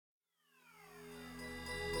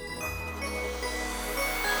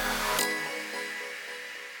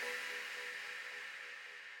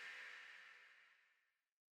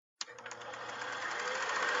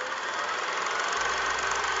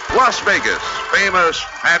Las Vegas, famous,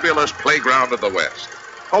 fabulous playground of the West.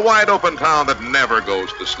 A wide-open town that never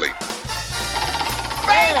goes to sleep.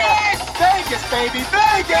 Vegas! Vegas, baby,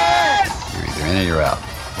 Vegas! You're either in or you're out.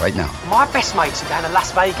 Right now. My best mates are going to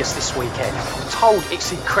Las Vegas this weekend. I'm told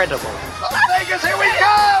it's incredible. Vegas, here we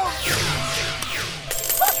go!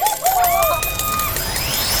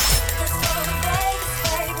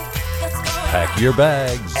 Pack your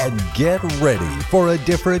bags and get ready for a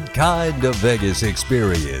different kind of Vegas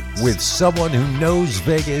experience with someone who knows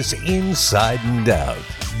Vegas inside and out.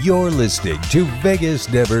 You're listening to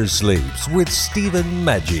Vegas Never Sleeps with Stephen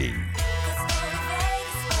Maggi.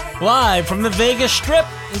 Live from the Vegas Strip,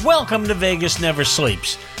 welcome to Vegas Never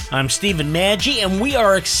Sleeps. I'm Stephen Maggi, and we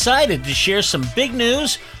are excited to share some big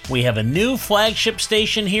news. We have a new flagship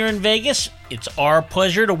station here in Vegas. It's our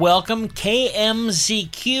pleasure to welcome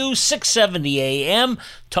KMZQ 670 AM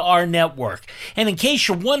to our network. And in case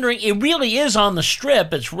you're wondering, it really is on the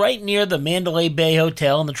Strip. It's right near the Mandalay Bay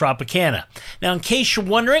Hotel in the Tropicana. Now, in case you're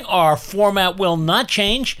wondering, our format will not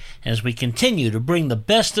change as we continue to bring the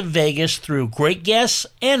best of Vegas through great guests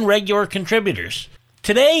and regular contributors.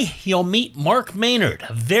 Today, you'll meet Mark Maynard,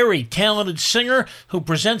 a very talented singer who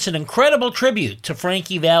presents an incredible tribute to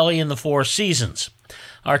Frankie Valli and the Four Seasons.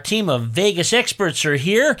 Our team of Vegas experts are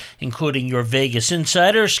here, including your Vegas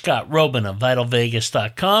insider, Scott Robin of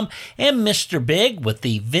VitalVegas.com, and Mr. Big with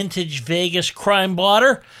the Vintage Vegas Crime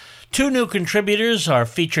Blotter. Two new contributors are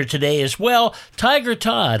featured today as well, Tiger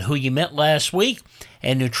Todd, who you met last week,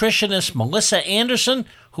 and nutritionist Melissa Anderson,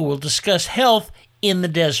 who will discuss health in the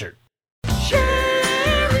desert.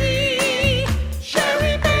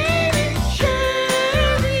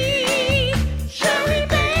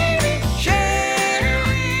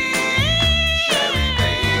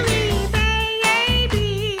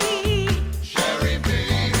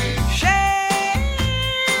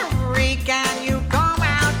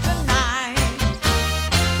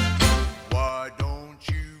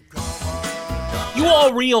 You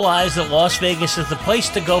all realize that Las Vegas is the place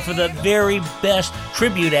to go for the very best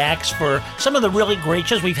tribute acts for some of the really great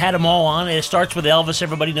shows. We've had them all on. It starts with Elvis.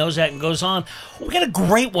 Everybody knows that and goes on. We got a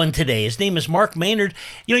great one today. His name is Mark Maynard.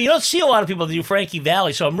 You know, you don't see a lot of people that do Frankie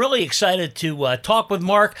Valli, so I'm really excited to talk with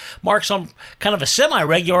Mark. Mark's on kind of a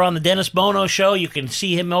semi-regular on the Dennis Bono show. You can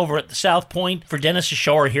see him over at the South Point for Dennis's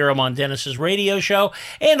show or hear him on Dennis's radio show.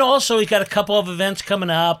 And also, he's got a couple of events coming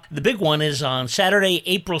up. The big one is on Saturday,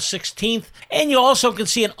 April 16th. And you also can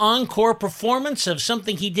see an encore performance of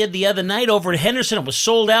something he did the other night over at Henderson. It was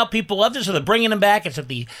sold out. People loved it, so they're bringing him back. It's at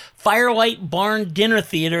the Firelight Barn Dinner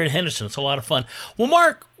Theater in Henderson. It's a lot of fun. Well,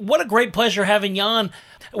 Mark, what a great pleasure having you on.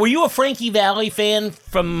 Were you a Frankie Valli fan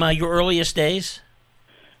from your earliest days?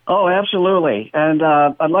 Oh, absolutely. And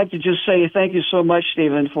I'd like to just say thank you so much,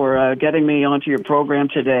 Stephen, for getting me onto your program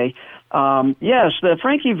today. Yes, the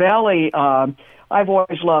Frankie Valli, I've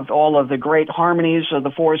always loved all of the great harmonies of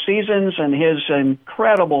the Four Seasons and his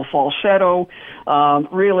incredible falsetto.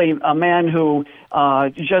 Really a man who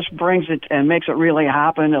just brings it and makes it really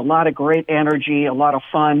happen. A lot of great energy, a lot of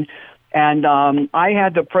fun. And I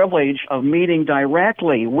had the privilege of meeting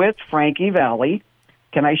directly with Frankie Valli.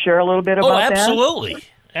 Can I share a little bit about that? Absolutely.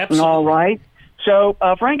 Absolutely. All right. So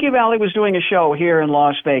Frankie Valli was doing a show here in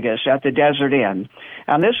Las Vegas at the Desert Inn.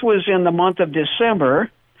 And this was in the month of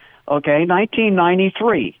December. Okay,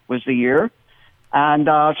 1993 was the year, and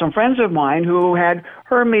some friends of mine who had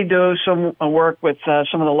heard me do some work with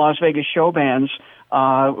some of the Las Vegas show bands,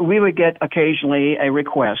 we would get occasionally a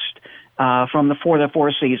request for the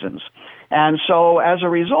Four Seasons. And so as a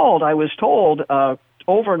result, I was told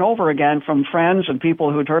over and over again from friends and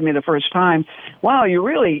people who'd heard me the first time, wow, you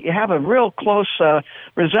really have a real close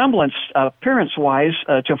resemblance appearance-wise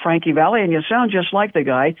to Frankie Valli, and you sound just like the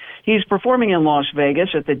guy. He's performing in Las Vegas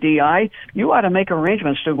at the DI. You ought to make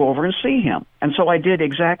arrangements to go over and see him. And so I did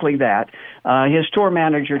exactly that. His tour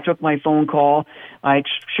manager took my phone call. I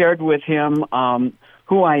shared with him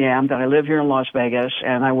who I am, that I live here in Las Vegas,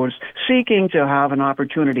 and I was seeking to have an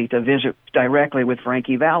opportunity to visit directly with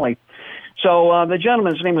Frankie Valli. So the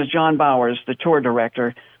gentleman's name was John Bowers, the tour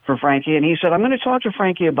director for Frankie, and he said, I'm going to talk to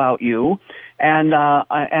Frankie about you, and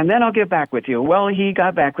then I'll get back with you. Well, he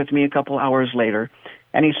got back with me a couple hours later,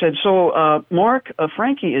 and he said, so, Mark,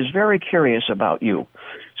 Frankie is very curious about you.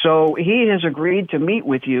 So he has agreed to meet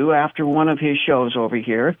with you after one of his shows over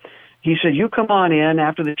here. He said, you come on in.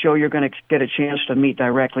 After the show, you're going to get a chance to meet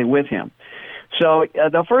directly with him. So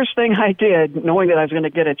the first thing I did, knowing that I was going to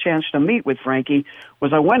get a chance to meet with Frankie,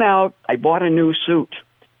 was I went out, I bought a new suit.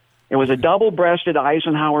 It was a double-breasted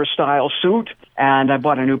Eisenhower-style suit, And I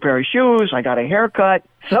bought a new pair of shoes. I got a haircut.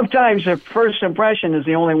 Sometimes the first impression is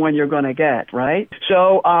the only one you're going to get, right?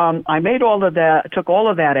 So I made all of that, took all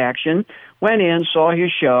of that action, went in, saw his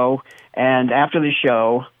show, and after the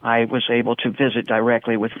show, I was able to visit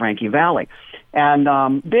directly with Frankie Valli.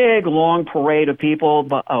 And big, long parade of people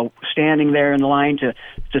standing there in line to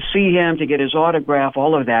see him, to get his autograph,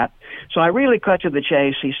 all of that. So I really cut to the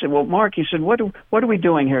chase. He said, well, Mark, he said, what are we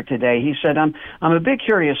doing here today? He said, I'm a bit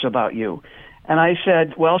curious about you. And I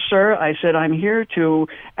said, well, sir, I said, I'm here to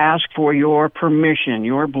ask for your permission,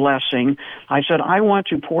 your blessing. I said, I want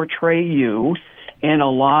to portray you in a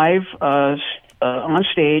live, on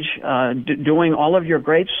stage, doing all of your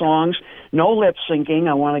great songs, no lip syncing.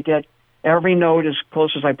 I want to get every note as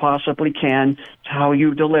close as I possibly can to how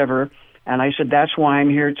you deliver. And I said, that's why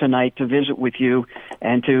I'm here tonight, to visit with you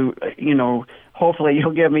and to, hopefully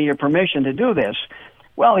you'll give me your permission to do this.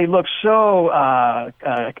 Well, he looked so a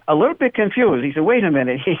little bit confused. He said, wait a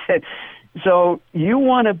minute. He said, so you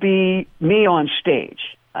want to be me on stage?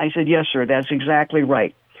 I said, yes, sir, that's exactly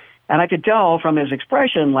right. And I could tell from his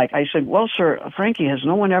expression, I said, well, sir, Frankie, has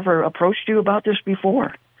no one ever approached you about this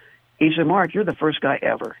before? He said, Mark, you're the first guy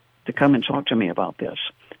ever to come and talk to me about this.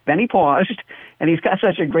 Then he paused, and he's got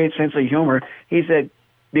such a great sense of humor. He said,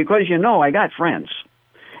 because I got friends.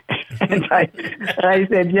 And I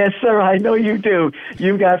said, yes, sir, I know you do.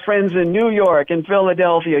 You've got friends in New York and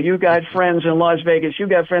Philadelphia. You got friends in Las Vegas. You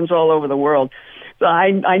got friends all over the world. So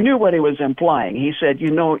I knew what he was implying. He said, you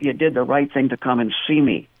did the right thing to come and see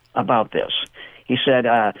me about this. He said,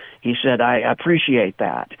 I appreciate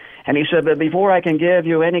that. And he said, but before I can give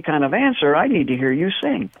you any kind of answer, I need to hear you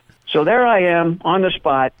sing. So there I am on the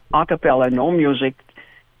spot, a cappella, no music,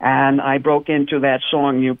 and I broke into that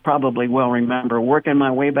song you probably well remember, Working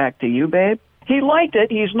My Way Back to You, Babe. He liked it.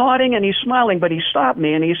 He's nodding and he's smiling, but he stopped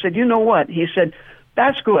me and he said, you know what? He said,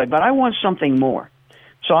 that's good, but I want something more.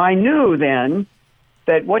 So I knew then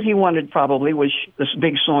that what he wanted probably was this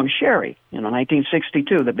big song, Sherry,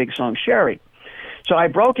 1962, the big song, Sherry. So I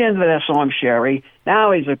broke into that song, Sherry.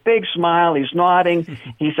 Now he's a big smile. He's nodding.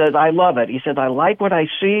 He said, I love it. He said, I like what I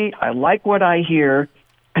see. I like what I hear.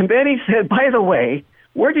 And then he said, by the way,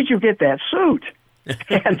 where did you get that suit?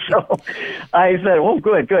 And so I said, oh,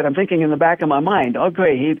 good. I'm thinking in the back of my mind,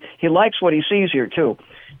 okay, he likes what he sees here, too.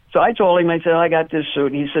 So I told him, I said, I got this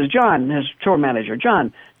suit. And he says, John, his tour manager,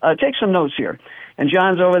 John, take some notes here. And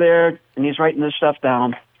John's over there, and he's writing this stuff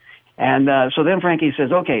down. And so then Frankie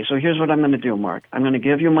says, okay, so here's what I'm going to do, Mark. I'm going to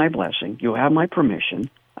give you my blessing. You have my permission.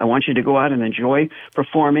 I want you to go out and enjoy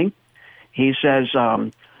performing. He says,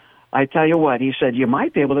 I tell you what, he said, you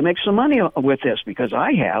might be able to make some money with this because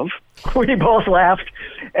I have. We both laughed.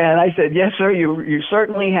 And I said, yes, sir, you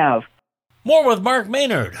certainly have. More with Mark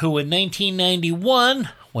Maynard, who in 1991,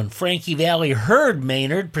 when Frankie Valli heard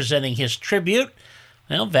Maynard presenting his tribute,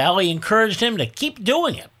 well, Valli encouraged him to keep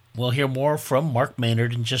doing it. We'll hear more from Mark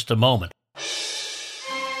Maynard in just a moment.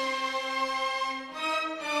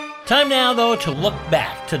 Time now, though, to look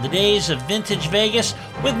back to the days of vintage Vegas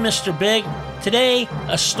with Mr. Big. Today,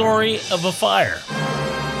 a story of a fire.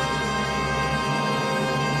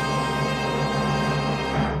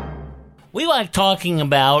 We like talking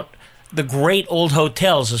about the great old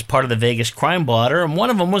hotels as part of the Vegas Crime Blotter, and one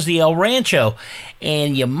of them was the El Rancho.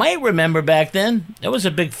 And you might remember back then, there was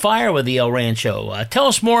a big fire with the El Rancho. Tell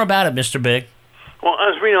us more about it, Mr. Big. Well,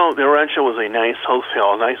 as we know, the El Rancho was a nice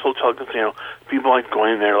hotel casino. People liked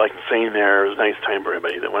going there, liked staying there. It was a nice time for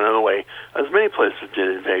everybody that went on the way, as many places did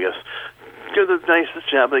in Vegas, do the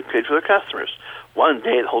nicest job they could for their customers. One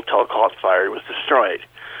day, the hotel caught fire. It was destroyed.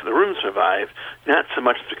 The room survived, not so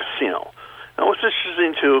much the casino. Now, what's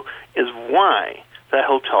interesting, too, is why that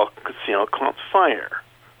hotel casino caught fire,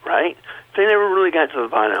 right? They never really got to the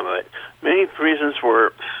bottom of it. Many reasons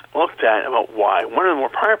were looked at about why. One of the more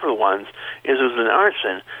popular ones is it was an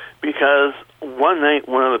arson, because one night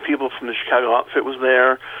one of the people from the Chicago outfit was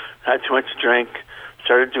there, had too much to drink,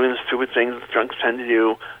 started doing the stupid things that drunks tend to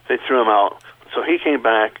do. They threw him out. So he came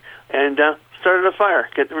back and started a fire,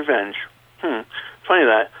 get the revenge. Funny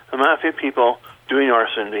that. The mafia people doing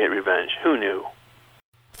arson to get revenge. Who knew?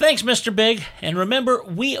 Thanks, Mr. Big. And remember,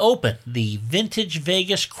 we open the Vintage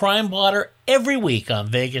Vegas Crime Blotter every week on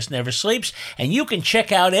Vegas Never Sleeps, and you can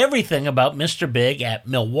check out everything about Mr. Big at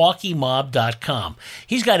MilwaukeeMob.com.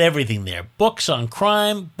 He's got everything there. Books on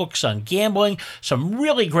crime, books on gambling, some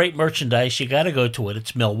really great merchandise. You got to go to it.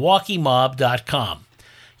 It's MilwaukeeMob.com.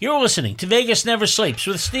 You're listening to Vegas Never Sleeps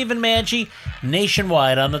with Stephen Maggi,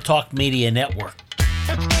 nationwide on the Talk Media Network.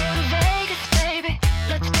 Let's go to Vegas, baby.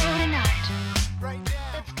 Let's go tonight.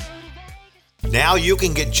 Now you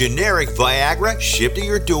can get generic Viagra shipped to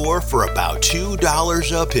your door for about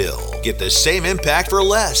 $2 a pill. Get the same impact for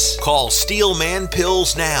less. Call Steelman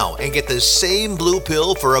Pills now and get the same blue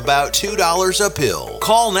pill for about $2 a pill.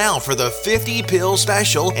 Call now for the 50 pill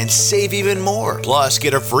special and save even more. Plus,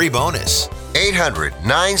 get a free bonus.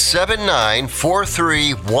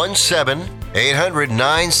 800-979-4317.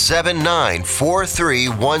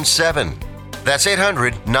 800-979-4317. That's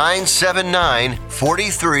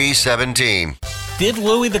 800-979-4317. Did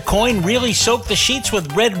Louis the Coin really soak the sheets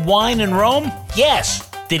with red wine in Rome? Yes.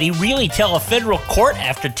 Did he really tell a federal court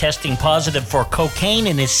after testing positive for cocaine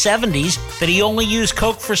in his 70s that he only used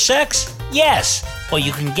coke for sex? Yes. Well,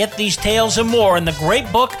 you can get these tales and more in the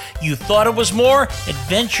great book, You Thought It Was More,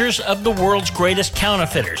 Adventures of the World's Greatest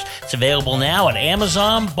Counterfeiters. It's available now at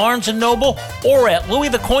Amazon, Barnes & Noble, or at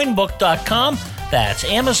louisthecoinbook.com. That's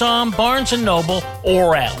Amazon, Barnes & Noble,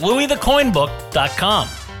 or at louisthecoinbook.com.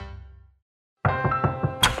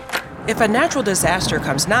 If a natural disaster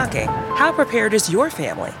comes knocking, how prepared is your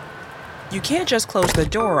family? You can't just close the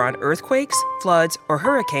door on earthquakes, floods, or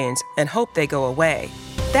hurricanes and hope they go away.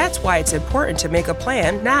 That's why it's important to make a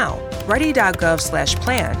plan now.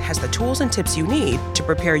 Ready.gov/plan has the tools and tips you need to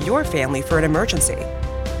prepare your family for an emergency.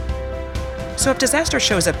 So if disaster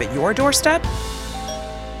shows up at your doorstep,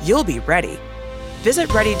 you'll be ready.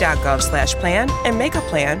 Visit ready.gov/plan and make a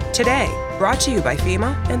plan today. Brought to you by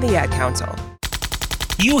FEMA and the Ad Council.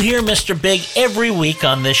 You hear Mr. Big every week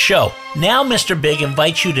on this show. Now Mr. Big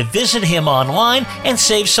invites you to visit him online and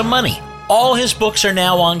save some money. All his books are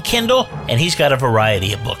now on Kindle, and he's got a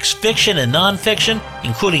variety of books, fiction and nonfiction,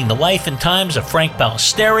 including The Life and Times of Frank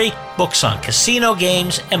Ballesteri, books on casino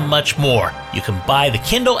games, and much more. You can buy the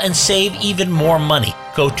Kindle and save even more money.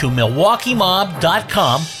 Go to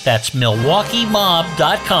MilwaukeeMob.com. That's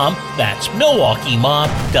MilwaukeeMob.com. That's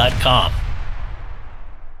MilwaukeeMob.com.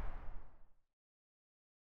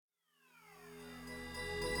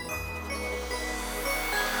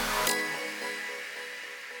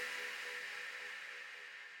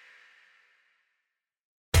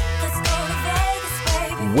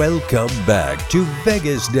 Welcome back to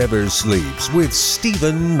Vegas Never Sleeps with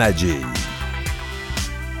Stephen Maggi.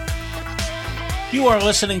 You are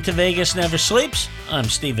listening to Vegas Never Sleeps. I'm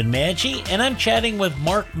Stephen Maggi, and I'm chatting with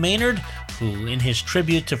Mark Maynard, who, in his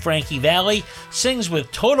tribute to Frankie Valli, sings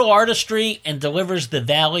with total artistry and delivers the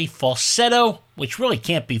Valli falsetto, which really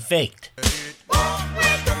can't be faked.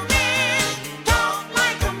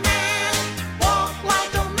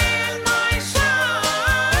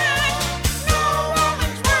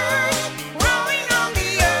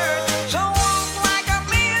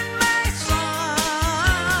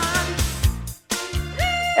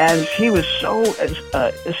 And he was so,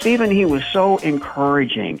 Stephen, he was so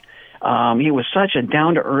encouraging. He was such a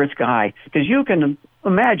down-to-earth guy. Because you can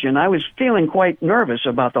imagine, I was feeling quite nervous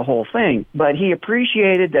about the whole thing. But he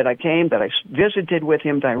appreciated that I came, that I visited with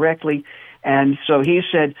him directly. And so he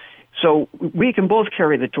said, so we can both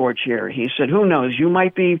carry the torch here. He said, who knows, you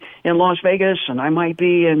might be in Las Vegas and I might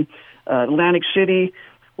be in Atlantic City.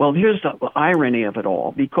 Well, here's the irony of it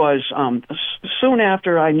all. Because soon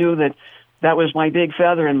after I knew that was my big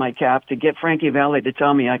feather in my cap, to get Frankie Valli to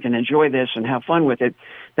tell me I can enjoy this and have fun with it.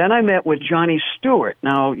 Then I met with Johnny Stewart.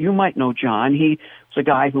 Now, you might know John. He was a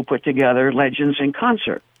guy who put together Legends in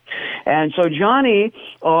Concert. And so Johnny,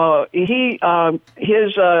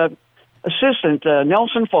 his assistant,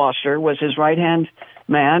 Nelson Foster, was his right-hand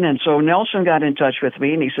man. And so Nelson got in touch with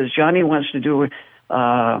me, and he says, Johnny wants to do,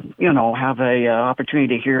 have a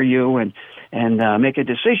opportunity to hear you and make a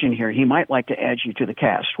decision here. He might like to add you to the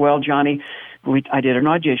cast. Well, Johnny, I did an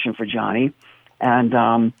audition for Johnny, and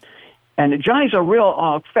Johnny's a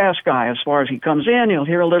real fast guy as far as he comes in. He'll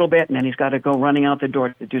hear a little bit, and then he's got to go running out the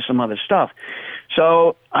door to do some other stuff.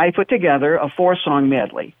 So I put together a 4-song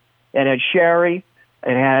medley. It had Sherry,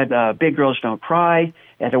 it had Big Girls Don't Cry,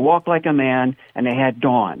 it had Walk Like a Man, and it had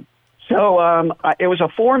Dawn. So it was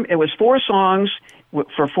 4 songs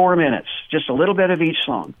for 4 minutes, just a little bit of each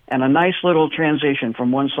song, and a nice little transition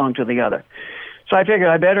from one song to the other. So I figured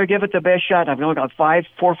I better give it the best shot. I've only got 4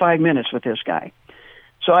 or 5 minutes with this guy.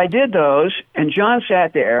 So I did those, and John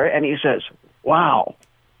sat there, and he says, wow.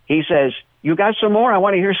 He says, you got some more? I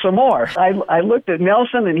want to hear some more. I looked at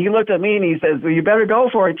Nelson, and he looked at me, and he says, well, you better go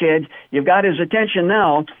for it, kid. You've got his attention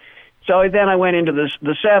now. So then I went into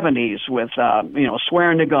the 70s with,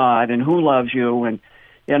 Swearing to God and Who Loves You, and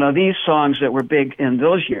these songs that were big in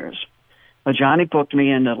those years. Johnny booked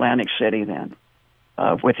me in Atlantic City then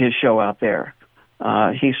with his show out there.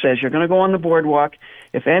 He says, you're going to go on the boardwalk.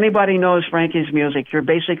 If anybody knows Frankie's music, you're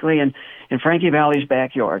basically in Frankie Valli's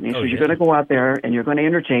backyard. And he says, you're going to go out there and you're going to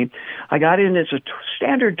entertain. I got in, it's a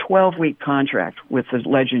standard 12-week contract with the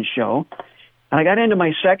Legends show. And I got into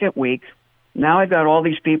my second week. Now I've got all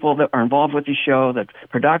these people that are involved with the show. The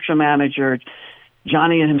production manager,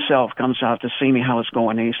 Johnny himself, comes out to see me how it's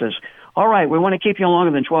going. And he says, all right, we want to keep you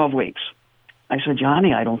longer than 12 weeks. I said,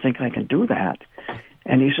 Johnny, I don't think I can do that.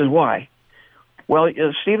 And he says, why? Well,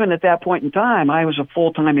 Stephen, at that point in time, I was a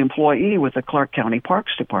full-time employee with the Clark County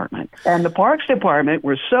Parks Department. And the Parks Department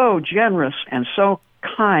were so generous and so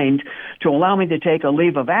kind to allow me to take a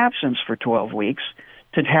leave of absence for 12 weeks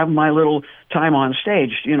to have my little time on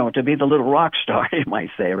stage, to be the little rock star, you might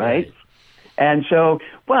say, right? And so,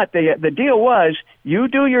 but the deal was, you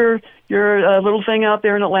do your little thing out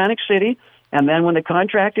there in Atlantic City, and then when the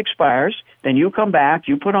contract expires, then you come back,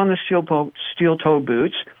 you put on the steel-toed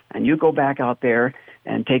boots, and you go back out there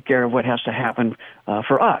and take care of what has to happen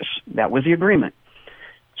for us. That was the agreement.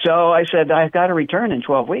 So I said, I've got to return in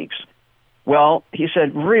 12 weeks. Well, he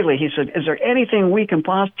said, really? He said, is there anything we can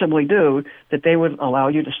possibly do that they would allow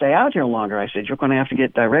you to stay out here longer? I said, you're going to have to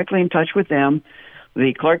get directly in touch with them,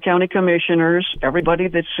 the Clark County commissioners, everybody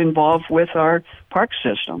that's involved with our park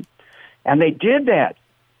system. And they did that.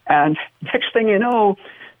 And next thing you know,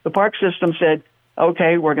 the park system said,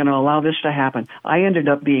 okay, we're going to allow this to happen. I ended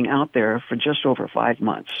up being out there for just over 5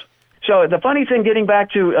 months. So the funny thing, getting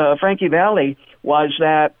back to Frankie Valli, was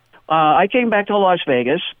that I came back to Las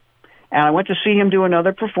Vegas, and I went to see him do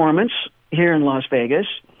another performance here in Las Vegas.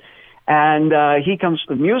 And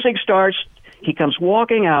the music starts, he comes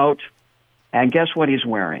walking out, and guess what he's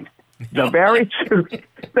wearing? The very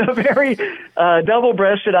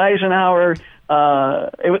double-breasted Eisenhower,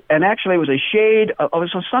 and actually it was a shade, it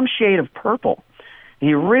was some shade of purple.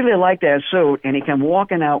 He really liked that suit, and he came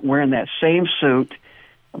walking out wearing that same suit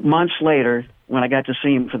months later when I got to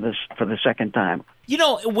see him for the second time.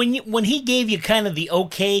 When he gave you kind of the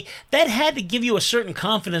okay, that had to give you a certain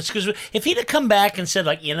confidence, because if he'd have come back and said,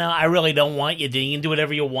 like, I really don't want you to, you can do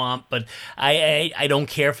whatever you want, but I don't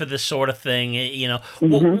care for this sort of thing,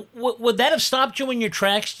 would that have stopped you in your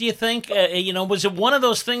tracks, do you think? Was it one of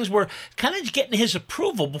those things where kind of getting his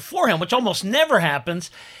approval beforehand, which almost never happens,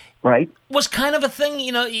 right, was kind of a thing,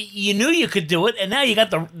 you knew you could do it, and now you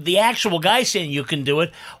got the actual guy saying you can do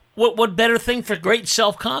it. What better thing for great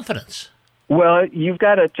self-confidence? Well, you've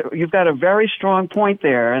got a very strong point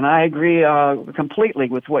there, and I agree completely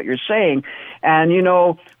with what you're saying. And,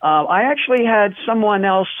 I actually had someone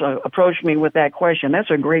else approach me with that question.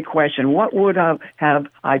 That's a great question. What would have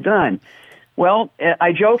I done? Well,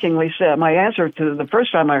 I jokingly said, my answer to the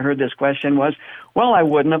first time I heard this question was, well, I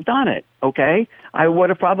wouldn't have done it, okay? I would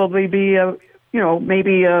have probably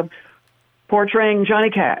maybe portraying Johnny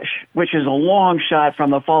Cash, which is a long shot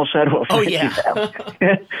from the falsetto. Oh, yeah.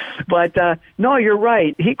 But, no, you're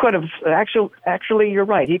right. He could have, actually, you're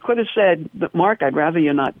right. He could have said, Mark, I'd rather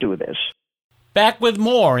you not do this. Back with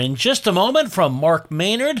more in just a moment from Mark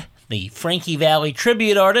Maynard, the Frankie Valli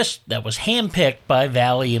tribute artist that was handpicked by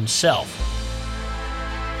Valli himself.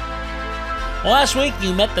 Well, last week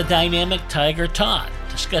you met the dynamic Tiger Todd,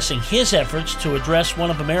 discussing his efforts to address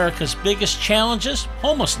one of America's biggest challenges,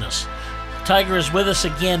 homelessness. Tiger is with us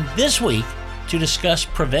again this week to discuss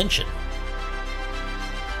prevention.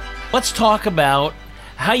 Let's talk about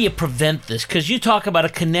how you prevent this, because you talk about a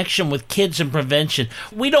connection with kids and prevention.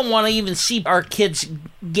 We don't want to even see our kids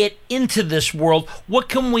get into this world. What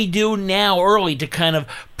can we do now early to kind of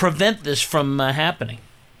prevent this from happening?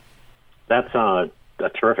 That's a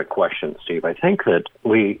terrific question, Steve. I think that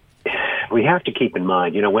we have to keep in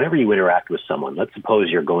mind, whenever you interact with someone, let's suppose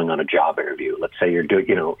you're going on a job interview. Let's say you're doing,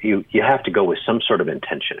 you have to go with some sort of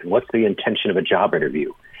intention. And what's the intention of a job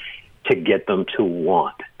interview? To get them to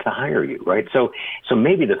want to hire you, right? So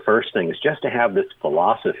maybe the first thing is just to have this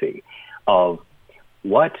philosophy of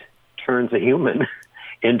what turns a human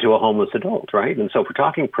into a homeless adult, right? And so if we're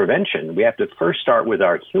talking prevention, we have to first start with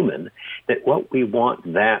our human, that what we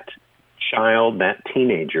want that child, that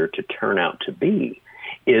teenager to turn out to be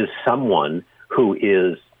is someone who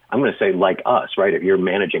is, I'm going to say, like us, right? If you're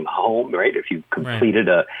managing a home, right? If you've completed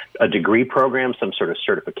a degree program, some sort of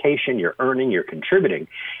certification, you're earning, you're contributing,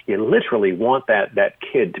 you literally want that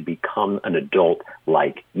kid to become an adult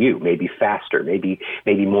like you, maybe faster, maybe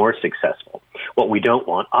more successful. What we don't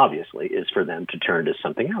want, obviously, is for them to turn to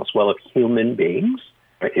something else. Well, if human beings,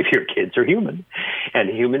 right, if your kids are human, and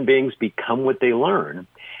human beings become what they learn,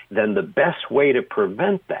 then the best way to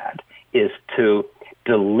prevent that is to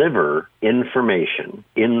deliver information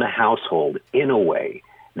in the household in a way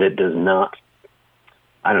that does not,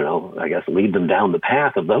 lead them down the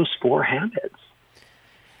path of those 4 habits.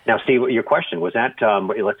 Now, Steve, your question was that,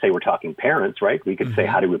 let's say we're talking parents, right? We could say,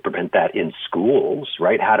 how do we prevent that in schools,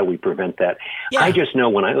 right? How do we prevent that? Yeah. I just know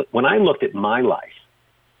when I looked at my life,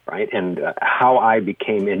 right, and how I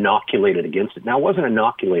became inoculated against it. Now, I wasn't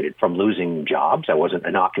inoculated from losing jobs. I wasn't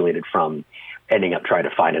inoculated from ending up trying to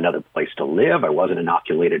find another place to live. I wasn't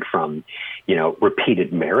inoculated from,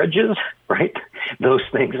 repeated marriages, right? Those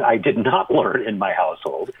things I did not learn in my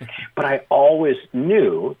household. But I always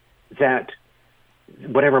knew that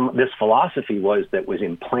whatever this philosophy was that was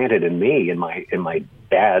implanted in me in my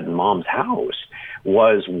dad and mom's house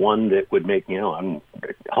was one that would make,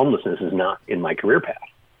 homelessness is not in my career path.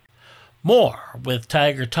 More with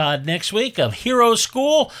Tiger Todd next week of Hero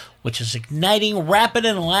School, which is igniting rapid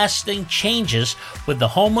and lasting changes with the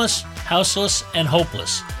homeless, houseless, and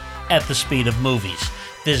hopeless at the speed of movies.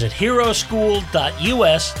 Visit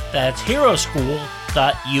heroschool.us. That's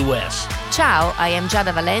heroschool.us. Ciao, I am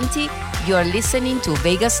Giada Valenti. You're listening to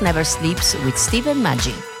Vegas Never Sleeps with Stephen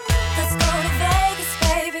Maggi. Let's go to Vegas,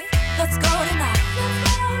 baby. Let's go tonight.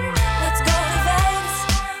 Let's go to Vegas.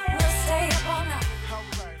 We'll stay up all night.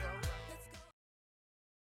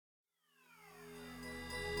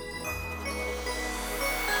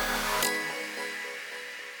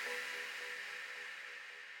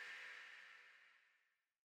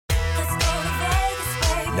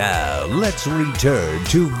 Now, let's return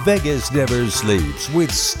to Vegas Never Sleeps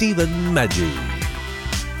with Stephen Maggi.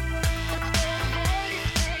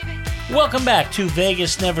 Welcome back to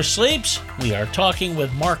Vegas Never Sleeps. We are talking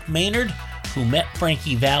with Mark Maynard, who met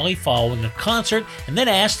Frankie Valli following a concert and then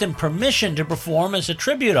asked him permission to perform as a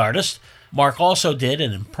tribute artist. Mark also did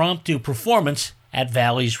an impromptu performance at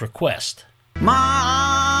Valli's request. My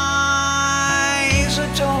eyes adore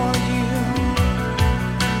you,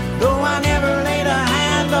 though I never laid a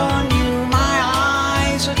hand on you. My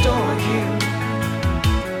eyes adore you,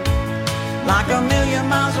 like a million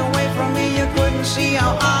miles away from me. You couldn't see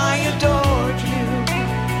how I adored you.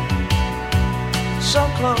 So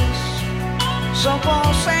close, so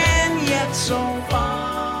close, and yet so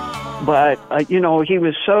far. But, he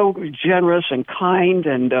was so generous and kind,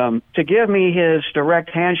 and to give me his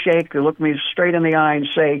direct handshake, to look me straight in the eye and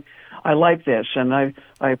say, I like this, and I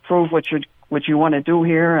approve what you want to do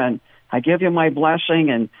here, and I give you my blessing,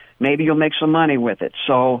 and maybe you'll make some money with it.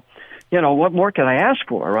 So, what more could I ask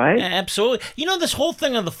for, right? Absolutely. This whole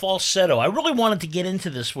thing on the falsetto, I really wanted to get into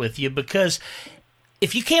this with you, because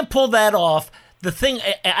if you can't pull that off, the thing,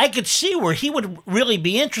 I could see where he would really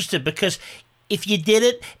be interested, because if you did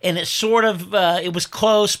it and it sort of, it was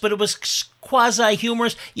close, but it was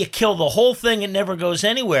quasi-humorous, you kill the whole thing, it never goes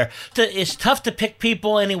anywhere. It's tough to pick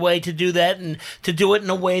people anyway to do that, and to do it in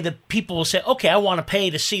a way that people will say, okay, I want to pay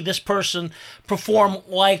to see this person perform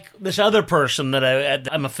like this other person that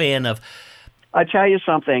I'm a fan of. I tell you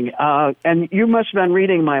something, and you must have been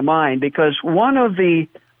reading my mind, because one of the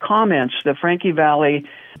comments that Frankie Valli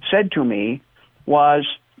said to me was,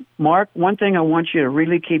 Mark, one thing I want you to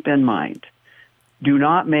really keep in mind, do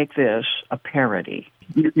not make this a parody,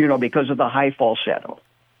 because of the high falsetto.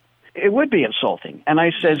 It would be insulting. And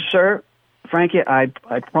I said, sir, Frankie, I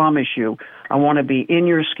promise you, I want to be in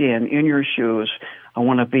your skin, in your shoes. I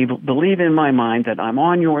want to believe in my mind that I'm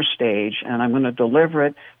on your stage, and I'm going to deliver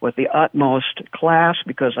it with the utmost class,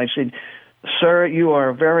 because I said, sir, you are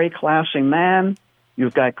a very classy man.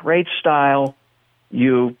 You've got great style.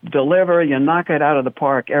 You deliver, you knock it out of the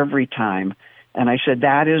park every time. And I said,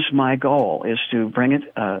 that is my goal, is to bring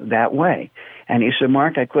it that way. And he said,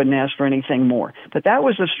 Mark, I couldn't ask for anything more. But that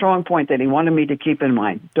was a strong point that he wanted me to keep in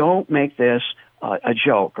mind. Don't make this a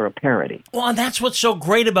joke or a parody. Well, and that's what's so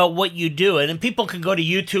great about what you do. And people can go to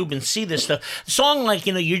YouTube and see this stuff. A song like,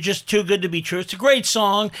 You're Just Too Good to Be True, it's a great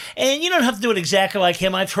song. And you don't have to do it exactly like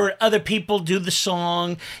him. I've heard other people do the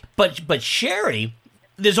song. But Sherry,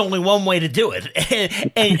 there's only one way to do it,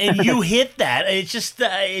 and you hit that. It's just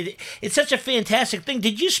it's such a fantastic thing.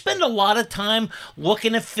 Did you spend a lot of time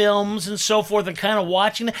looking at films and so forth and kind of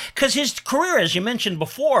watching that? Because his career, as you mentioned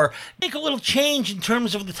before, make a little change in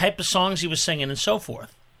terms of the type of songs he was singing and so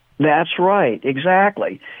forth. That's right,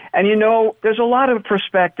 exactly. And there's a lot of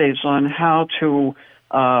perspectives on how to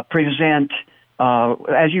present,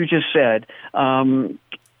 as you just said.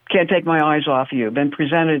 Can't Take My Eyes Off You. Been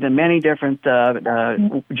presented in many different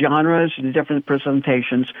genres and different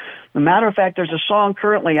presentations. As a matter of fact, there's a song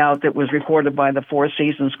currently out that was recorded by the Four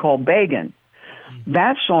Seasons called Beggin'.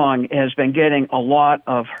 That song has been getting a lot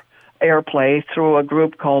of airplay through a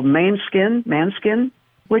group called Manskin,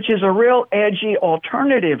 which is a real edgy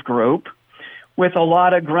alternative group with a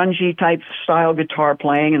lot of grungy type style guitar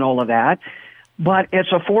playing and all of that. But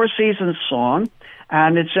it's a Four Seasons song.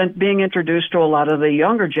 and it's being introduced to a lot of the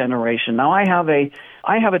younger generation. Now, I have a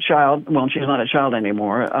child. Well, she's not a child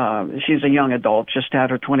anymore. She's a young adult, just had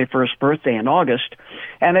her 21st birthday in August.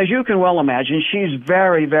 And as you can well imagine, she's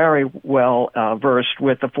very, very well versed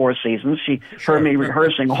with the Four Seasons. She heard me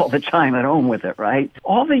rehearsing all the time at home with it, right?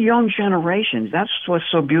 All the young generations, that's what's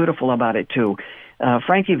so beautiful about it, too.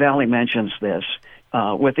 Frankie Valli mentions this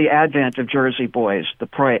with the advent of Jersey Boys, the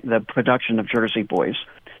production of Jersey Boys.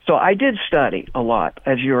 So I did study a lot,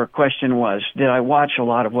 as your question was. Did I watch a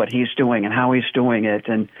lot of what he's doing and how he's doing it?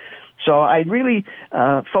 And so I really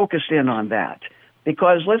focused in on that.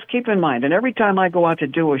 Because let's keep in mind, and every time I go out to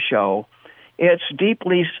do a show, it's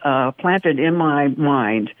deeply planted in my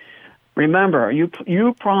mind. Remember,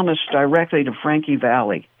 you promised directly to Frankie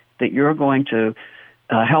Valli that you're going to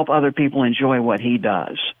help other people enjoy what he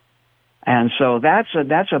does. And so that's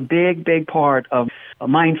a big, big part of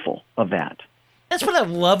mindful of that. That's what I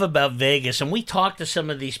love about Vegas, and we talk to some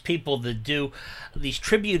of these people that do these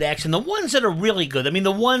tribute acts, and the ones that are really good, I mean,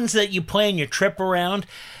 the ones that you play on your trip around,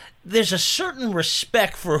 there's a certain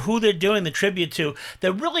respect for who they're doing the tribute to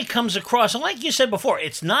that really comes across. And like you said before,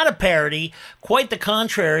 it's not a parody, quite the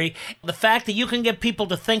contrary. The fact that you can get people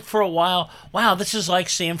to think for a while, wow, this is like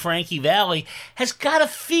Sam Frankie Valli, has got to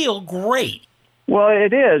feel great. Well,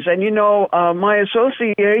 it is. And, my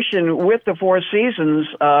association with the Four Seasons,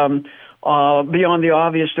 beyond the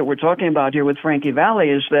obvious that we're talking about here with Frankie Valli,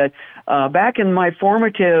 is that back in my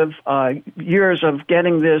formative years of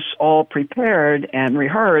getting this all prepared and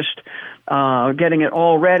rehearsed, getting it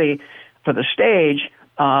all ready for the stage,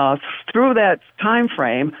 through that time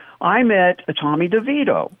frame, I met Tommy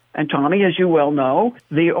DeVito. And Tommy, as you well know,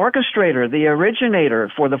 the orchestrator, the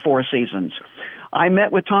originator for the Four Seasons. I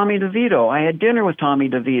met with Tommy DeVito. I had dinner with Tommy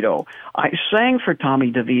DeVito. I sang for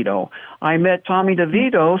Tommy DeVito. I met Tommy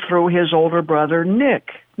DeVito through his older brother, Nicky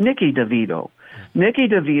DeVito. Nicky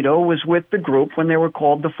DeVito was with the group when they were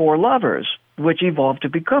called the Four Lovers, which evolved to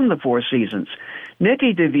become the Four Seasons.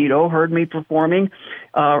 Nicky DeVito heard me performing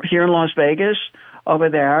here in Las Vegas over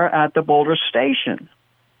there at the Boulder Station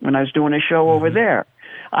when I was doing a show over there.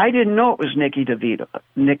 I didn't know it was Nicky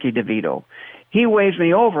DeVito. He waved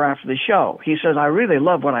me over after the show. He says, I really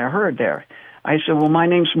love what I heard there. I said, well, my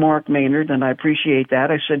name's Mark Maynard, and I appreciate that.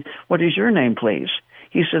 I said, what is your name, please?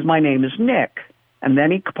 He says, my name is Nick. And then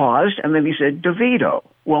he paused, and then he said, DeVito.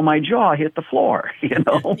 Well, my jaw hit the floor,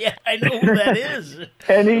 Yeah, I know who that is.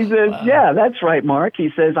 And he says, yeah, that's right, Mark. He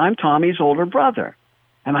says, I'm Tommy's older brother.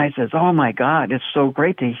 And I says, oh, my God, it's so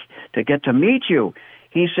great to get to meet you.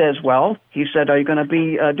 He says, are you going to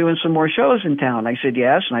be doing some more shows in town? I said,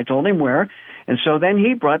 yes, and I told him where. And so then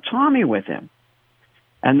he brought Tommy with him.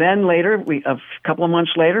 And then later, a couple of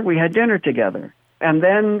months later, we had dinner together. And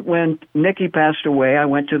then when Nicky passed away, I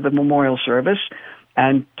went to the memorial service,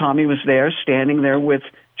 and Tommy was there, standing there with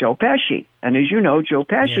Joe Pesci. And as you know, Joe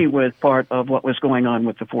Pesci was part of what was going on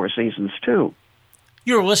with the Four Seasons, too.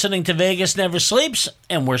 You're listening to Vegas Never Sleeps,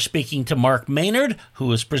 and we're speaking to Mark Maynard,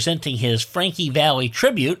 who is presenting his Frankie Valli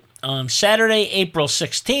tribute on Saturday, April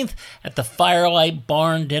 16th at the Firelight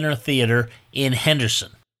Barn Dinner Theater in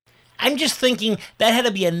Henderson. I'm just thinking that had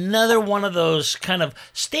to be another one of those kind of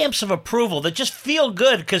stamps of approval that just feel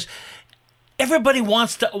good, because everybody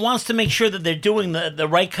wants to make sure that they're doing the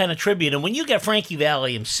right kind of tribute. And when you get Frankie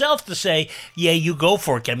Valli himself to say, yeah, you go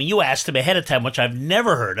for it. I mean, you asked him ahead of time, which I've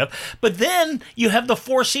never heard of. But then you have the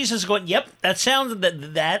Four Seasons going, yep, that sounds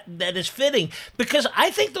that is fitting. Because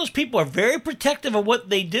I think those people are very protective of what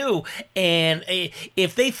they do. And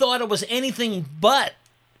if they thought it was anything but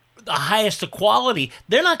the highest of quality,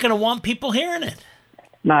 they're not going to want people hearing it.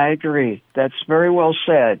 No, I agree. That's very well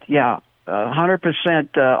said. Yeah.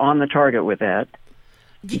 100% on the target with that.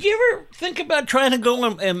 Did you ever think about trying to go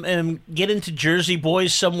and get into Jersey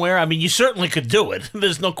Boys somewhere? I mean, you certainly could do it.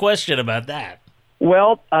 There's no question about that.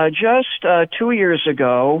 Well, just 2 years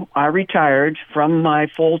ago, I retired from my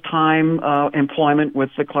full-time employment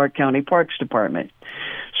with the Clark County Parks Department.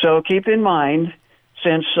 So keep in mind,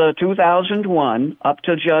 since 2001 up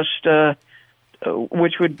to just,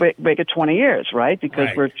 which would make it 20 years, right? Because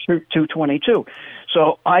we're 222.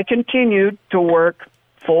 So I continued to work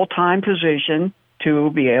full-time position to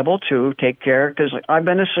be able to take care, because I've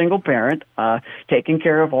been a single parent, taking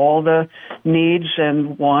care of all the needs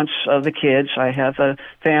and wants of the kids. I have a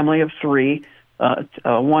family of three,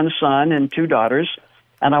 one son and two daughters,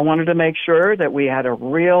 and I wanted to make sure that we had a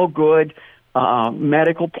real good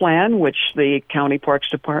medical plan, which the County Parks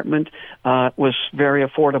Department was very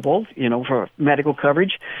affordable, for medical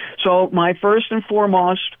coverage. So my first and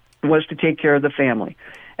foremost was to take care of the family.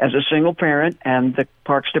 as a single parent, and the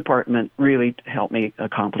Parks Department really helped me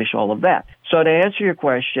accomplish all of that. So to answer your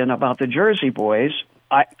question about the Jersey Boys,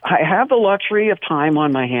 I have the luxury of time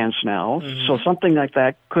on my hands now, so something like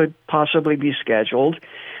that could possibly be scheduled.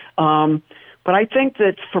 But I think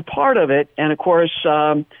that for part of it, and of course,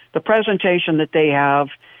 the presentation that they have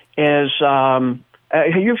is,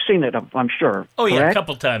 you've seen it, I'm sure. Oh, yeah, correct? a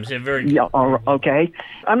couple times. They're very Yeah, okay.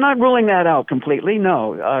 I'm not ruling that out completely,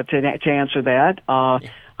 no, to answer that.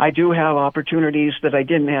 I do have opportunities that I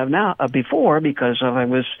didn't have now before because I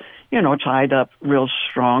was, tied up real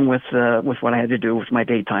strong with what I had to do with my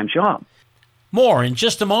daytime job. More in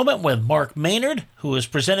just a moment with Mark Maynard, who is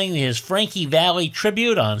presenting his Frankie Valli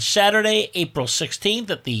tribute on Saturday, April 16th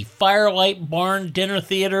at the Firelight Barn Dinner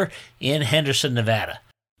Theater in Henderson, Nevada.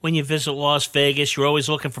 When you visit Las Vegas, you're always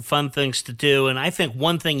looking for fun things to do, and I think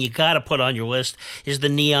one thing you got to put on your list is the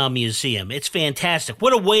Neon Museum. It's fantastic.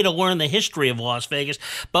 What a way to learn the history of Las Vegas,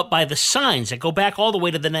 but by the signs that go back all the way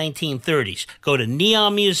to the 1930s. Go to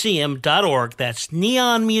neonmuseum.org. That's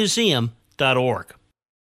neonmuseum.org.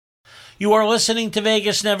 You are listening to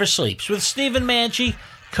Vegas Never Sleeps with Stephen Maggi,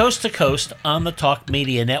 coast to coast on the Talk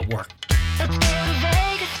Media Network. Let's go to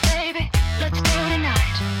Vegas, baby. Let's go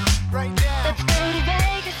tonight. Right now. Let's go to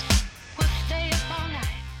Vegas. We'll stay up all night.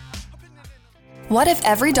 What if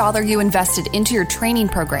every dollar you invested into your training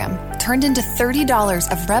program turned into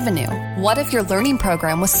 $30 of revenue? What if your learning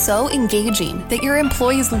program was so engaging that your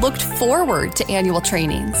employees looked forward to annual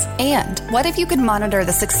trainings? And what if you could monitor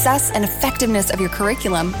the success and effectiveness of your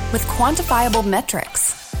curriculum with quantifiable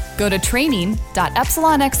metrics? Go to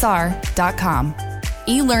training.epsilonxr.com.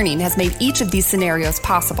 E-learning has made each of these scenarios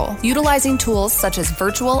possible. Utilizing tools such as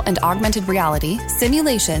virtual and augmented reality,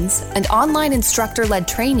 simulations, and online instructor-led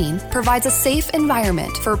training provides a safe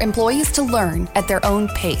environment for employees to learn at their own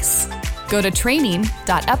pace. Go to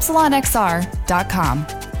training.epsilonxr.com.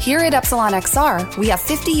 Here at Epsilon XR, we have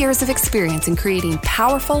 50 years of experience in creating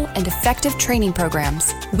powerful and effective training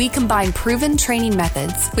programs. We combine proven training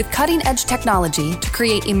methods with cutting-edge technology to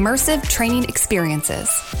create immersive training experiences.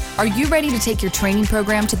 Are you ready to take your training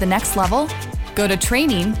program to the next level? Go to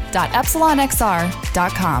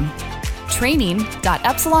training.epsilonxr.com.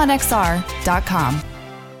 Training.epsilonxr.com.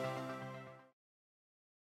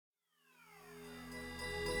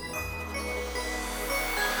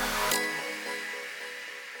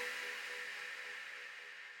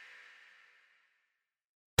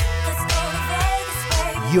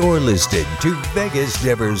 You're listening to Vegas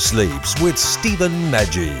Never Sleeps with Stephen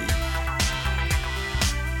Maggi.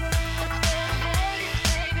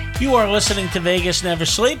 You are listening to Vegas Never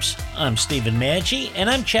Sleeps. I'm Stephen Maggi, and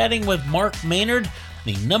I'm chatting with Mark Maynard,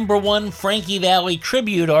 the #1 Frankie Valli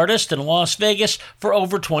tribute artist in Las Vegas for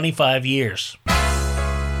over 25 years.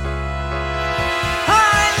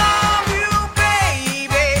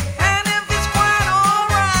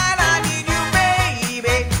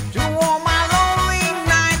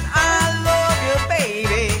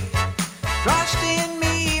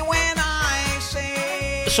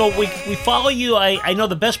 So we follow you. I know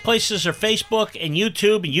the best places are Facebook and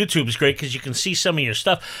YouTube. And YouTube is great because you can see some of your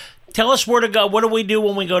stuff. Tell us where to go. What do we do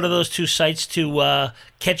when we go to those two sites to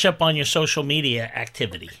catch up on your social media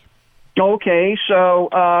activity? Okay, so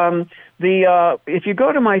if you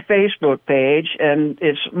go to my Facebook page, and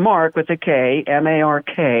it's Mark with a K,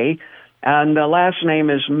 M-A-R-K, and the last name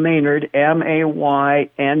is Maynard, M-A-Y-N-A-R-D.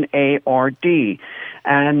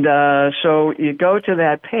 And so you go to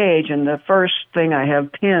that page, and the first thing I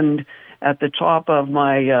have pinned at the top of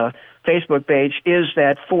my Facebook page is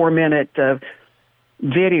that 4-minute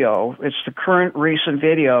video. It's the current recent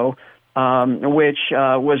video, which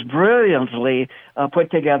was brilliantly put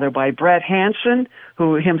together by Brett Hansen,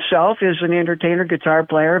 who himself is an entertainer, guitar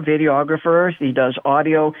player, videographer. He does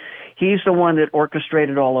audio. He's the one that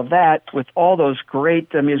orchestrated all of that with all those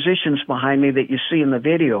great musicians behind me that you see in the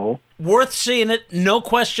video. Worth seeing it, no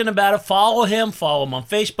question about it. Follow him on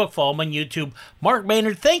Facebook, follow him on YouTube. Mark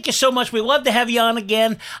Maynard, thank you so much. We'd love to have you on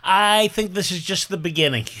again. I think this is just the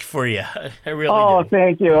beginning for you. I really do. Oh,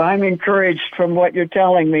 thank you. I'm encouraged from what you're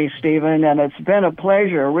telling me, Stephen, and it's been a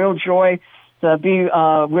pleasure, a real joy to be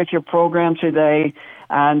with your program today,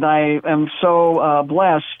 and I am so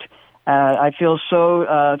blessed. I feel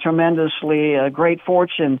so tremendously great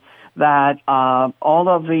fortune that all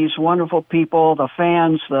of these wonderful people, the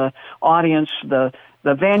fans, the audience, the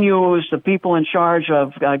venues, the people in charge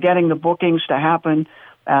of getting the bookings to happen,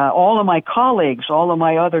 all of my colleagues, all of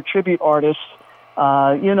my other tribute artists,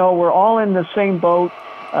 we're all in the same boat,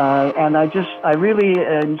 and I really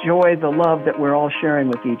enjoy the love that we're all sharing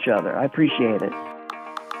with each other. I appreciate it.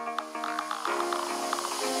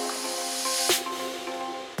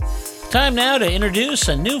 Time now to introduce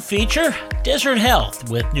a new feature, Desert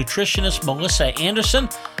Health, with nutritionist Melissa Anderson,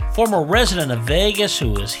 former resident of Vegas,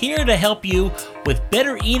 who is here to help you with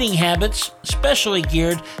better eating habits, especially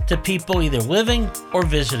geared to people either living or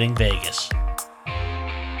visiting Vegas.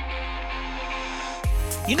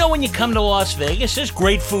 You know, when you come to Las Vegas, there's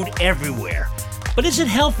great food everywhere. But is it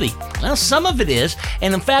healthy? Well, some of it is.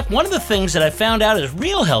 And in fact, one of the things that I found out is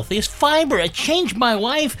real healthy is fiber. It changed my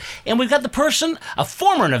life. And we've got the person, a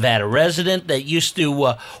former Nevada resident that used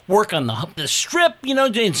to work on the Strip, you know,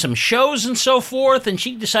 doing some shows and so forth. And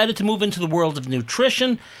she decided to move into the world of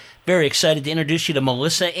nutrition. Very excited to introduce you to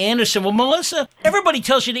Melissa Anderson. Well, Melissa, everybody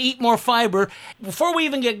tells you to eat more fiber. Before we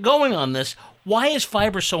even get going on this, why is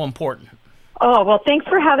fiber so important? Oh, well, thanks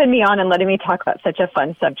for having me on and letting me talk about such a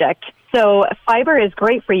fun subject. So fiber is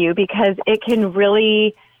great for you because it can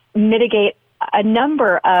really mitigate a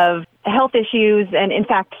number of health issues and, in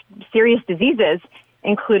fact, serious diseases,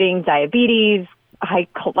 including diabetes, high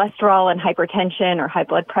cholesterol and hypertension or high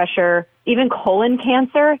blood pressure, even colon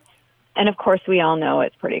cancer. And, of course, we all know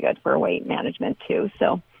it's pretty good for weight management, too.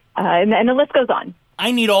 So, and the list goes on.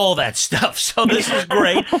 I need all that stuff, so this is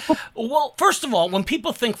great. Well, first of all, when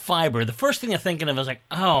people think fiber, the first thing they're thinking of is like,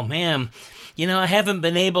 oh, man, you know, I haven't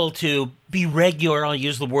been able to be regular. I'll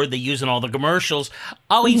use the word they use in all the commercials.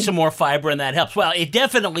 I'll eat some more fiber, and that helps. Well, it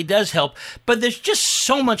definitely does help, but there's just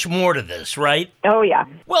so much more to this, right? Oh, yeah.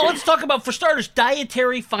 Well, let's talk about, for starters,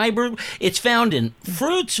 dietary fiber. It's found in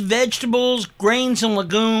fruits, vegetables, grains, and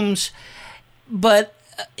legumes, but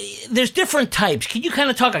there's different types. Can you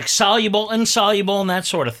kind of talk like soluble, insoluble, and that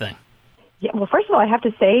sort of thing? Yeah, well, first of all, I have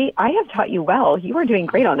to say, I have taught you well. You are doing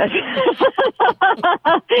great on this.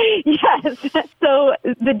 Yes. So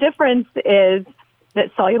the difference is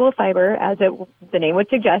that soluble fiber, as the name would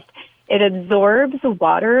suggest, it absorbs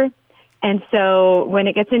water. And so when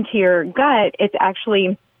it gets into your gut, it's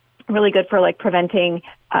actually really good for like preventing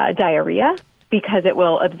diarrhea because it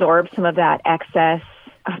will absorb some of that excess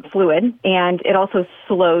fluid, and it also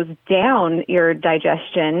slows down your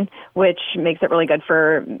digestion, which makes it really good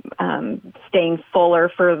for staying fuller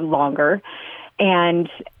for longer. And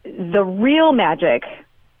the real magic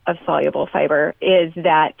of soluble fiber is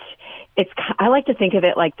that I like to think of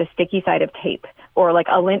it like the sticky side of tape or like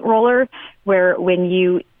a lint roller, where when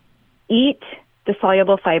you eat the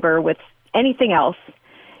soluble fiber with anything else,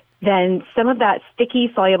 then some of that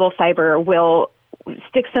sticky soluble fiber will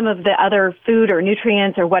stick some of the other food or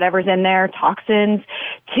nutrients or whatever's in there, toxins,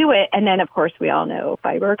 to it. And then, of course, we all know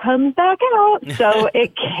fiber comes back out. So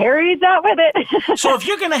it carries that with it. So if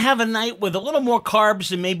you're going to have a night with a little more carbs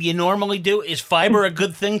than maybe you normally do, is fiber a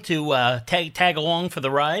good thing to tag along for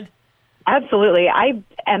the ride? Absolutely. I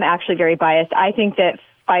am actually very biased. I think that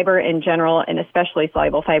fiber in general, and especially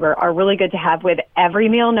soluble fiber, are really good to have with every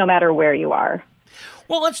meal, no matter where you are.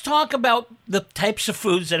 Well, let's talk about the types of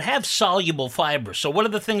foods that have soluble fiber. So what are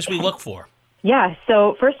the things we look for? Yeah,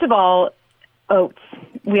 so first of all, oats.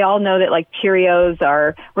 We all know that like Cheerios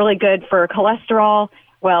are really good for cholesterol.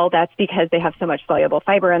 Well, that's because they have so much soluble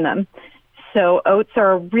fiber in them. So oats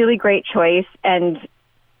are a really great choice. And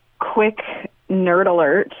quick nerd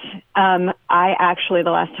alert, I actually,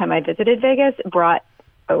 the last time I visited Vegas, brought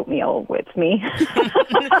oatmeal with me.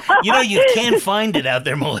 You know, you can find it out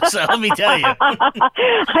there, Melissa, let me tell you.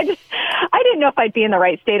 I didn't know if I'd be in the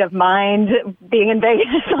right state of mind being in Vegas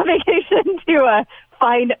on vacation to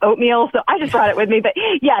find oatmeal, so I just brought it with me. But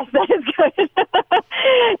yes, that is good.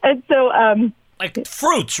 And so like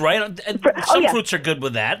fruits, right? Some fruits are good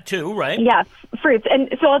with that too, right? Yeah, fruits. And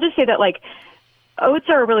so I'll just say that like oats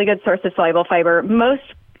are a really good source of soluble fiber. Most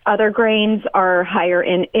other grains are higher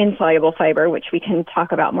in insoluble fiber, which we can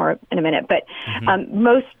talk about more in a minute. But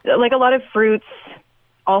most, like a lot of fruits,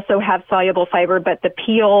 also have soluble fiber, but the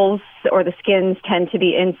peels or the skins tend to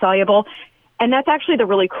be insoluble. And that's actually the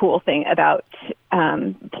really cool thing about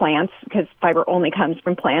plants, because fiber only comes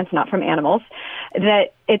from plants, not from animals,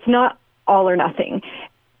 that it's not all or nothing.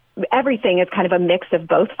 Everything is kind of a mix of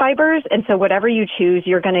both fibers. And so whatever you choose,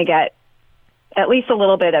 you're going to get at least a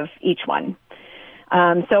little bit of each one.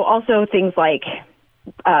 So also things like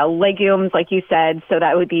legumes, like you said, so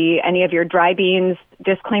that would be any of your dry beans.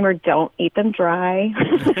 Disclaimer, don't eat them dry.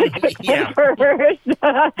 Yeah.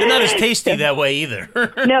 They're not as tasty that way either.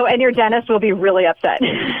 No, and your dentist will be really upset.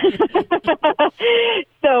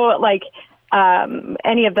 So like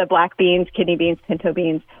any of the black beans, kidney beans, pinto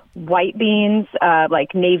beans, white beans,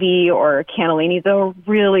 like navy or cannellini, they're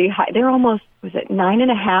really high. They're almost,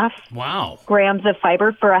 9.5 grams of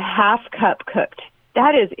fiber for a half cup cooked.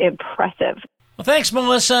 That is impressive. Well, thanks,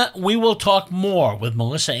 Melissa. We will talk more with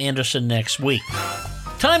Melissa Anderson next week.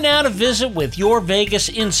 Time now to visit with your Vegas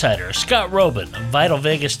insider, Scott Robin of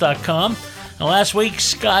VitalVegas.com. Now, last week,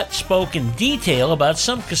 Scott spoke in detail about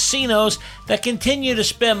some casinos that continue to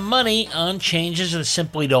spend money on changes that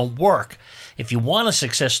simply don't work. If you want a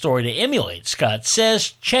success story to emulate, Scott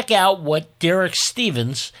says, check out what Derek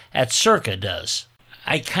Stevens at Circa does.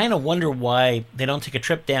 I kind of wonder why they don't take a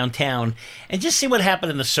trip downtown and just see what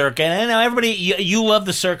happened in the Circa. And I know everybody, you love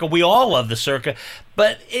the Circa, we all love the Circa,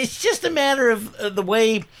 but it's just a matter of the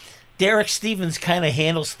way Derek Stevens kind of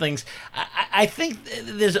handles things. I think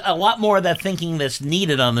there's a lot more of that thinking that's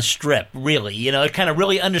needed on the Strip, really. You know, it kind of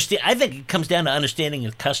really understand. I think it comes down to understanding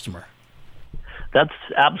the customer. That's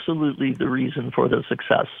absolutely the reason for the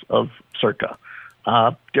success of Circa.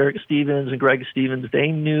 Derek Stevens and Greg Stevens, they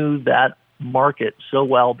knew that market so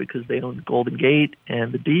well because they owned Golden Gate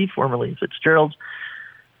and the D, formerly Fitzgerald's.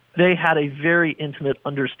 They had a very intimate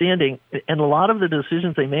understanding, and a lot of the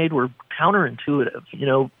decisions they made were counterintuitive. You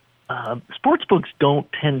know, sportsbooks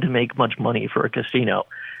don't tend to make much money for a casino.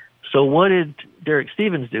 So what did Derek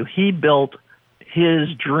Stevens do? He built his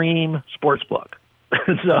dream sportsbook.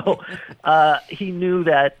 So he knew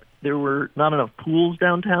that there were not enough pools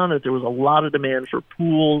downtown, that there was a lot of demand for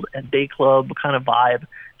pools and day club kind of vibe.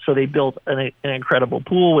 So they built an incredible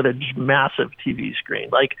pool with a massive TV screen.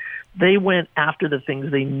 Like, they went after the things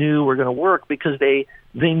they knew were going to work because they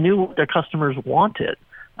knew what their customers wanted.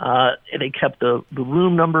 And they kept the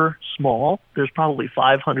room number small. There's probably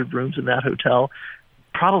 500 rooms in that hotel.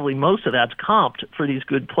 Probably most of that's comped for these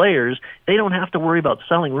good players. They don't have to worry about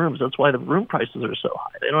selling rooms. That's why the room prices are so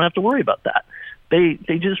high. They don't have to worry about that.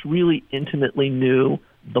 They just really intimately knew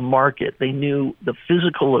the market. They knew the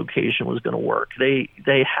physical location was going to work. They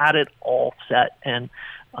had it all set, and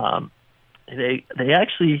they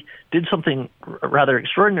actually did something rather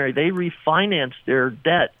extraordinary. They refinanced their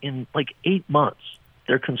debt in like 8 months.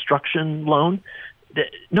 Their construction loan.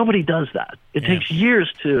 Nobody does that. It takes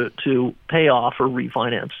years to pay off or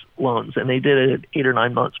refinance loans, and they did it in 8 or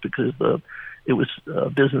 9 months because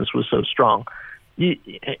business was so strong.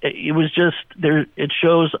 It was just there. It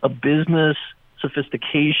shows a business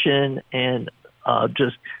sophistication and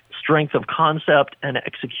just strength of concept and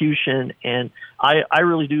execution, and I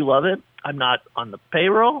really do love it. I'm not on the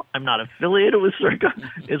payroll. I'm not affiliated with Circa.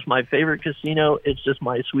 It's my favorite casino. It's just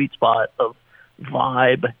my sweet spot of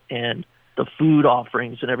vibe and the food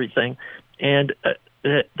offerings and everything. And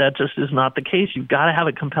that just is not the case. You've got to have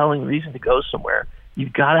a compelling reason to go somewhere.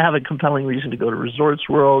 You've got to have a compelling reason to go to Resorts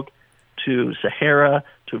World, to Sahara,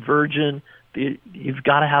 to Virgin. You've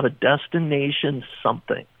got to have a destination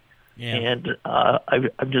something. Yeah. And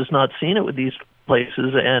I've just not seen it with these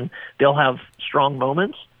places, and they'll have strong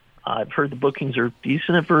moments. I've heard the bookings are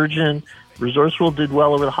decent at Virgin. Resorts World did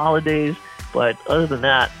well over the holidays, but other than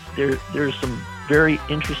that, there's some very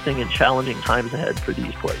interesting and challenging times ahead for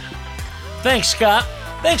these places. Thanks, Scott.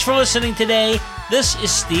 Thanks for listening today. This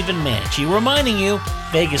is Stephen Manchi reminding you,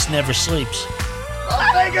 Vegas never sleeps.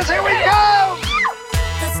 Las Vegas, here we go!